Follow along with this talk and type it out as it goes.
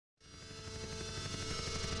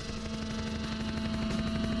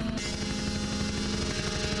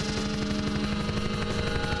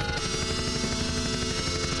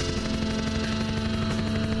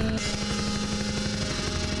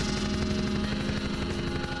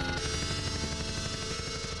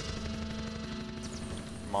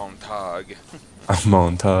Montag.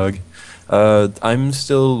 Montag. I'm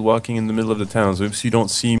still walking in the middle of the town, so if you don't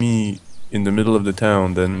see me in the middle of the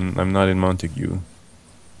town, then I'm not in Montague.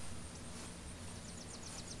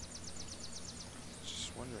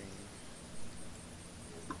 Just wondering.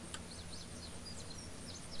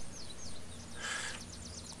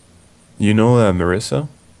 You know Marissa?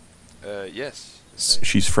 Yes.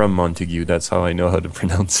 She's from Montague, that's how I know how to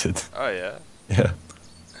pronounce it. Oh yeah. Yeah.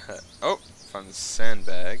 Oh, found the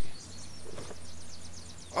sandbag.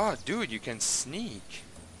 Oh, dude, you can sneak.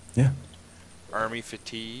 Yeah. Army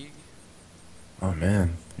fatigue. Oh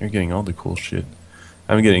man, you're getting all the cool shit.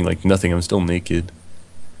 I'm getting like nothing, I'm still naked.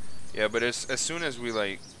 Yeah, but as soon as we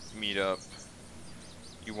like meet up,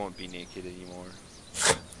 you won't be naked anymore.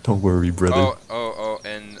 Don't worry, brother. Oh,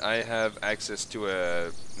 and I have access to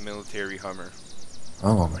a military Hummer.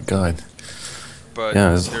 Oh my god. But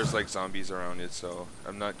Yeah, there's like zombies around it, so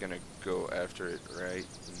I'm not gonna go after it right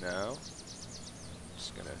now.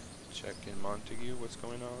 Just gonna check in Montague what's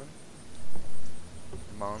going on.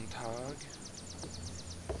 Montag.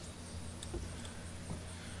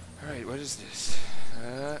 Alright, what is this?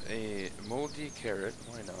 A moldy carrot.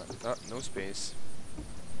 Why not? Oh, no space.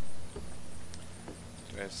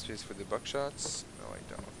 Do I have space for the buckshots? No, I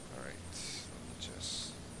don't. Alright. Let me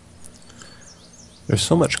just... there's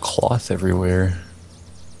so much cloth everywhere.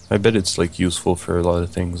 I bet it's like useful for a lot of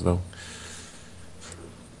things though.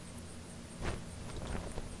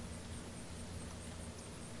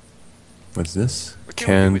 What's this? What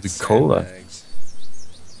can we do Canned with cola. sandbags?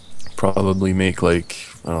 Probably make like,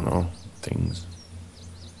 I don't know, things.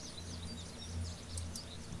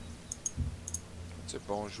 It's a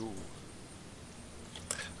bonjour.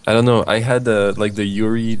 I don't know. I had like the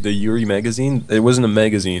Yuri magazine. It wasn't a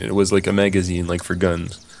magazine. It was like a magazine like for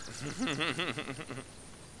guns.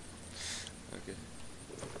 Okay.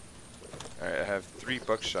 Alright, I have 3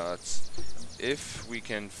 buckshots. If we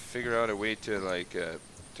can figure out a way to like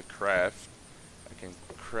to craft, I can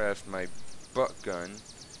craft my buck gun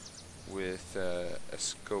with a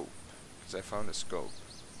scope, because I found a scope.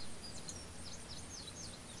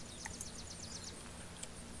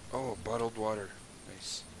 Oh, bottled water.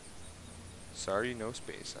 Nice. Sorry, no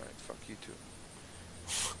space. Alright, fuck you too.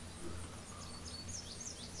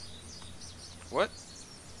 What?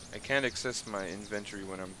 I can't access my inventory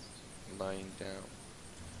when I'm lying down.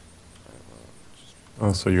 Alright, well, just...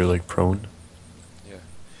 Oh, so you're like prone?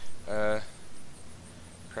 yeah.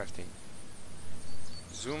 Crafting.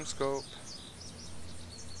 Zoom scope.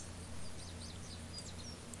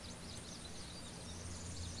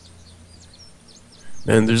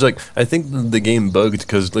 Man, there's like I think the game bugged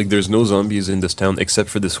because like there's no zombies in this town except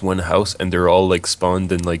for this one house, and they're all like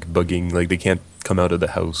spawned and like bugging, like they can't come out of the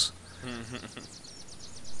house.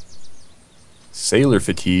 Sailor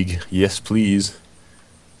fatigue, yes please.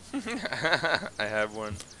 I have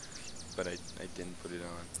one, but I didn't put it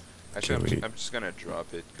on. Actually, Okay, wait. I'm just gonna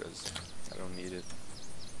drop it because I don't need it.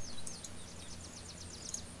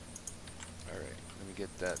 Alright, let me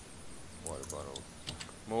get that water bottle.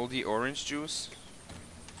 Moldy orange juice?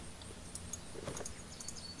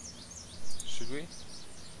 Should we?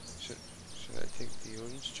 Should I take the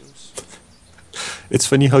orange juice? It's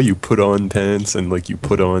funny how you put on pants and like you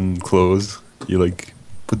put on clothes. You like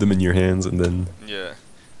put them in your hands and then Yeah.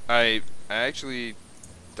 I actually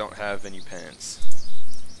don't have any pants.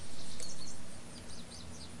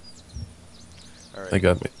 Alright. I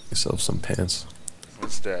got myself some pants.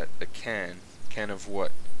 What's that? A can. Can of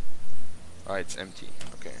what? Ah, it's empty.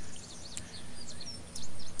 Okay.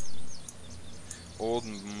 Old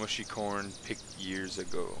mushy corn picked years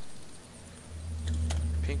ago.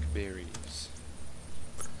 Pink berries.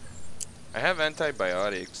 I have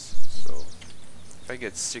antibiotics, so if I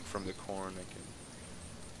get sick from the corn, I can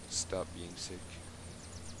stop being sick.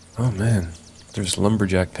 Oh man, there's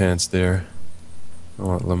lumberjack pants there. I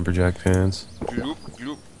want lumberjack pants. Gloop,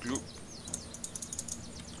 gloop, gloop.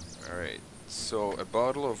 Alright, so a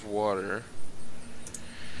bottle of water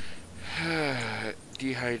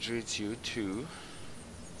dehydrates you to...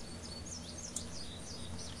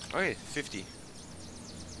 okay, 50.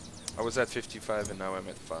 I was at 55 and now I'm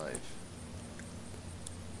at 5.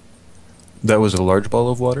 That was a large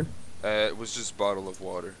bottle of water? It was just bottle of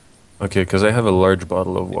water. Okay, because I have a large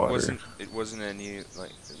bottle of water. It wasn't any, like,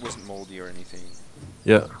 it wasn't moldy or anything.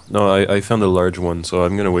 Yeah, no, I found a large one, so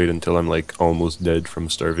I'm gonna wait until I'm like almost dead from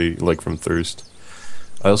starving, like from thirst.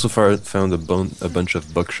 I also found a bunch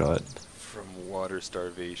of buckshot. From water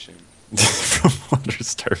starvation. From water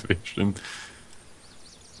starvation.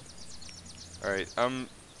 Alright, I'm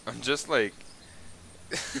just like...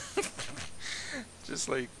 just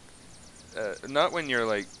like... not when you're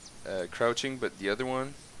like crouching, but the other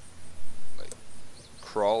one like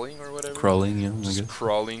crawling or whatever. Crawling, yeah, I Just guess.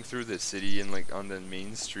 crawling through the city and like on the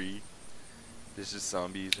main street. There's just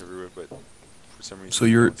zombies everywhere, but for some So reason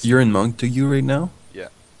they you're don't you're in spawn. Montague right now? Yeah.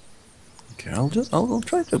 Okay, I'll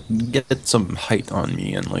try to get some height on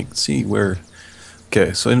me and like see where.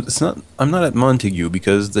 Okay, so it's not I'm not at Montague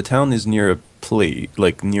because the town is near a plate,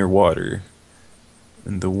 like near water.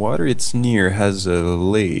 And the water it's near has a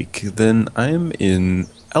lake. Then I'm in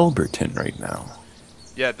Alberton right now.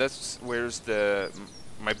 Yeah, that's where's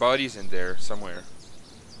my body's in there somewhere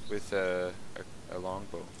with a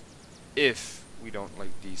longbow. If we don't like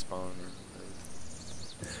despawn or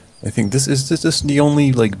I think this the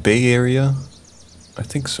only like bay area? I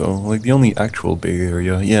think so. Like the only actual bay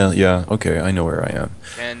area. Yeah, yeah. Okay, I know where I am.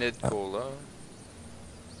 candid Uh, cola.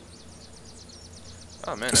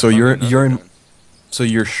 Oh man, I So found another you're in gun. so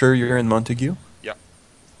you're sure you're in Montague? Yeah.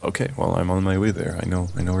 Okay, well I'm on my way there. I know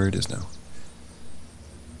where it is now.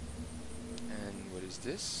 And what is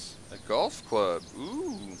this? A golf club.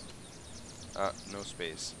 Ooh. No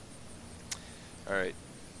space. All right.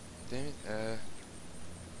 Damn it.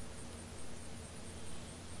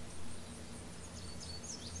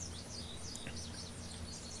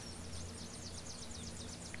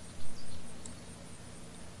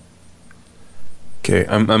 Okay,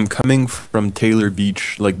 I'm coming from Taylor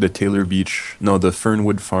Beach, like the Taylor Beach, no, the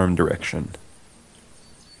Fernwood Farm direction.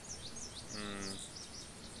 Hmm.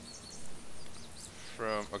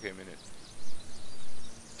 From okay, minute.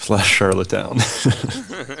 Slash Charlottetown.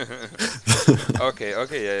 Okay.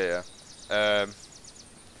 Okay. Yeah.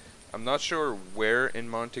 I'm not sure where in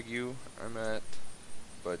Montague I'm at,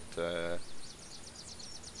 but am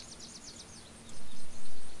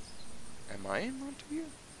I in Montague?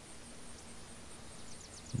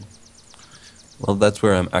 Well, that's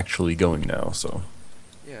where I'm actually going now, so.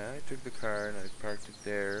 Yeah, I took the car and I parked it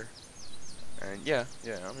there. And yeah,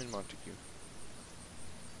 I'm in Montague.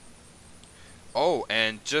 Oh,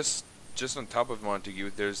 and just on top of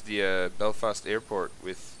Montague, there's the Belfast airport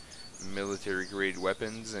with military grade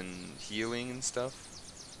weapons and healing and stuff.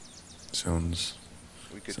 Sounds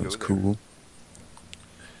We could sounds go there. cool.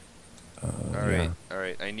 All right, Yeah. all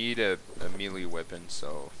right. I need a melee weapon,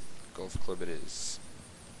 so golf club it is.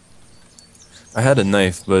 I had a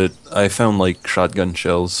knife, but I found like shotgun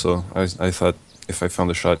shells, so I thought if I found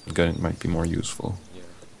a shotgun, it might be more useful. Yeah.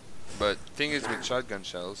 But thing is with shotgun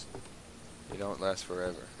shells, they don't last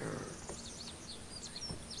forever.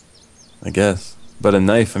 I guess. But a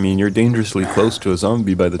knife, I mean, you're dangerously close to a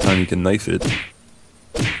zombie by the time you can knife it.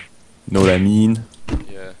 Know what I mean?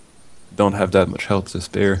 Yeah. Don't have that much health to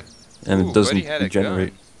spare, and it Ooh, buddy doesn't had a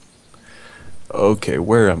regenerate. gun. Okay,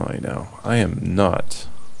 where am I now? I am not.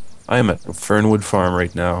 I am at Fernwood Farm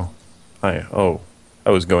right now. I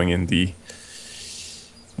was going in the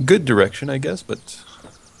good direction, I guess, but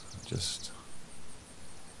just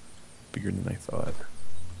bigger than I thought.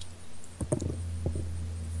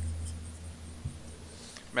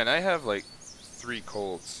 Man, I have like 3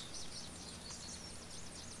 colds.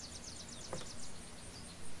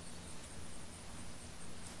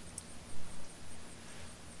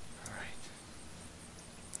 All right.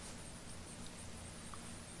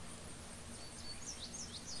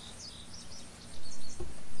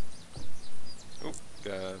 Oh,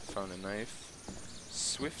 found a knife.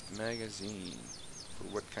 Swift magazine. For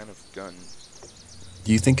what kind of gun?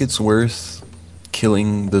 Do you think it's worth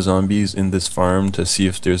killing the zombies in this farm to see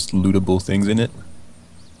if there's lootable things in it?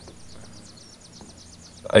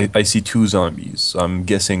 I see 2 zombies, so I'm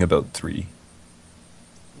guessing about 3.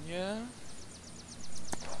 Yeah.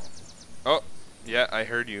 Oh, yeah, I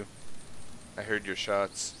heard you. I heard your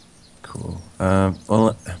shots. Cool.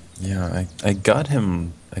 Well, yeah, I got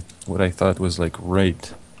him. What I thought was like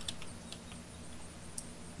right,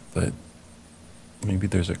 but maybe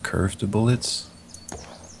there's a curve to bullets.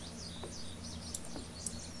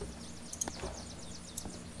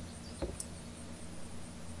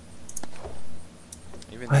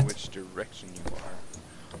 Even know What? which direction you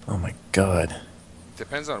are. Oh my god.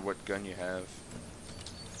 Depends on what gun you have.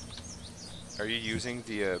 Are you using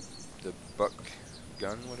the buck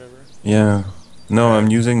gun, whatever? Yeah. No, Uh, I'm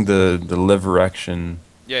using the lever action.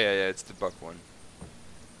 yeah. It's the buck one.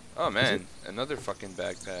 Oh Is it? man, another fucking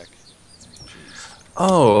backpack. Jeez.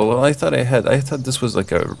 Oh, well, I thought this was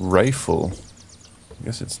like a rifle. I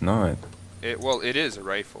guess it's not. It is a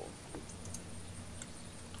rifle.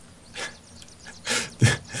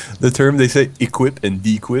 The term they say equip and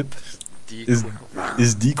dequip is Dequip.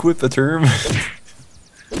 is dequip a term?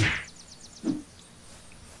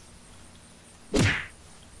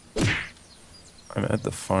 I'm at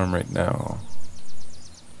the farm right now.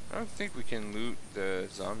 I don't think we can loot the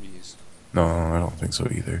zombies. No, I don't think so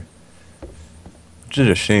either. Which is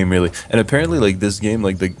a shame, really. And apparently, like this game,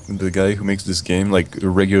 like the guy who makes this game, like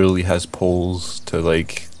regularly has polls to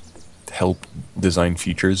like help design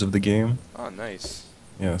features of the game. Oh, nice.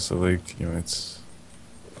 Yeah, so like it's.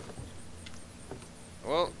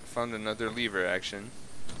 Well, found another lever action.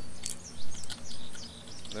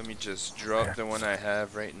 Let me just drop the one I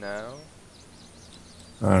have right now.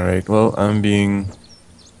 All right. Well, I'm being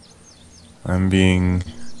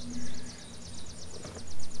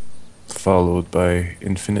followed by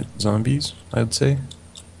infinite zombies. I'd say,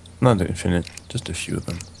 not infinite, just a few of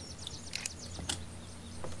them.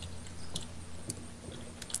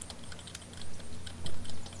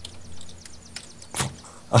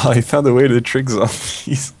 I found a way to trick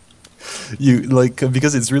zombies. You like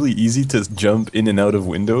because it's really easy to jump in and out of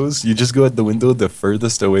windows. You just go at the window the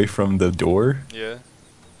furthest away from the door, Yeah.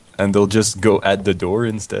 and they'll just go at the door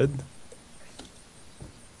instead.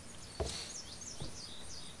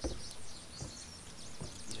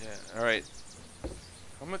 Yeah. All right.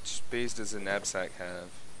 How much space does a knapsack have?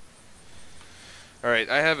 All right.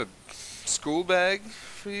 I have a school bag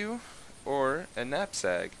for you, or a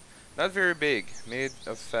knapsack. Not very big, made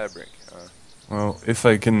of fabric. Well, if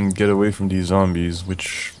I can get away from these zombies,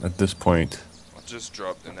 which at this point, I'll just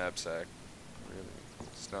drop the knapsack. Really,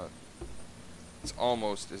 it's not. It's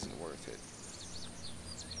almost isn't worth it.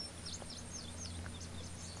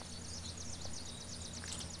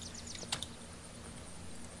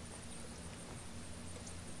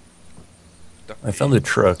 Duct I found a tape.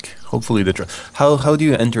 truck. Hopefully the truck. How do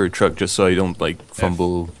you enter a truck just so I don't like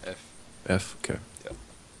fumble? F. F. Okay. Yep.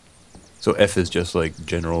 So F is just like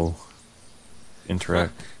general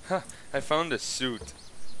interact. I found a suit.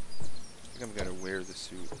 I think I'm gonna wear the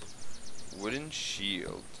suit. Wooden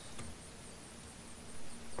shield.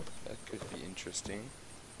 That could be interesting.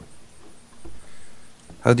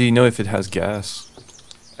 How do you know if it has gas?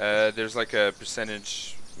 There's like a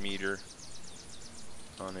percentage meter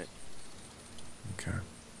on it. Okay.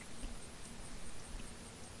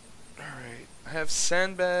 Alright. I have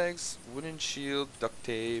sandbags, wooden shield, duct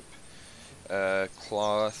tape,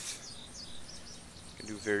 cloth. Can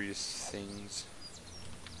do various things.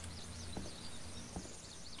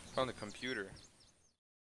 Found a computer.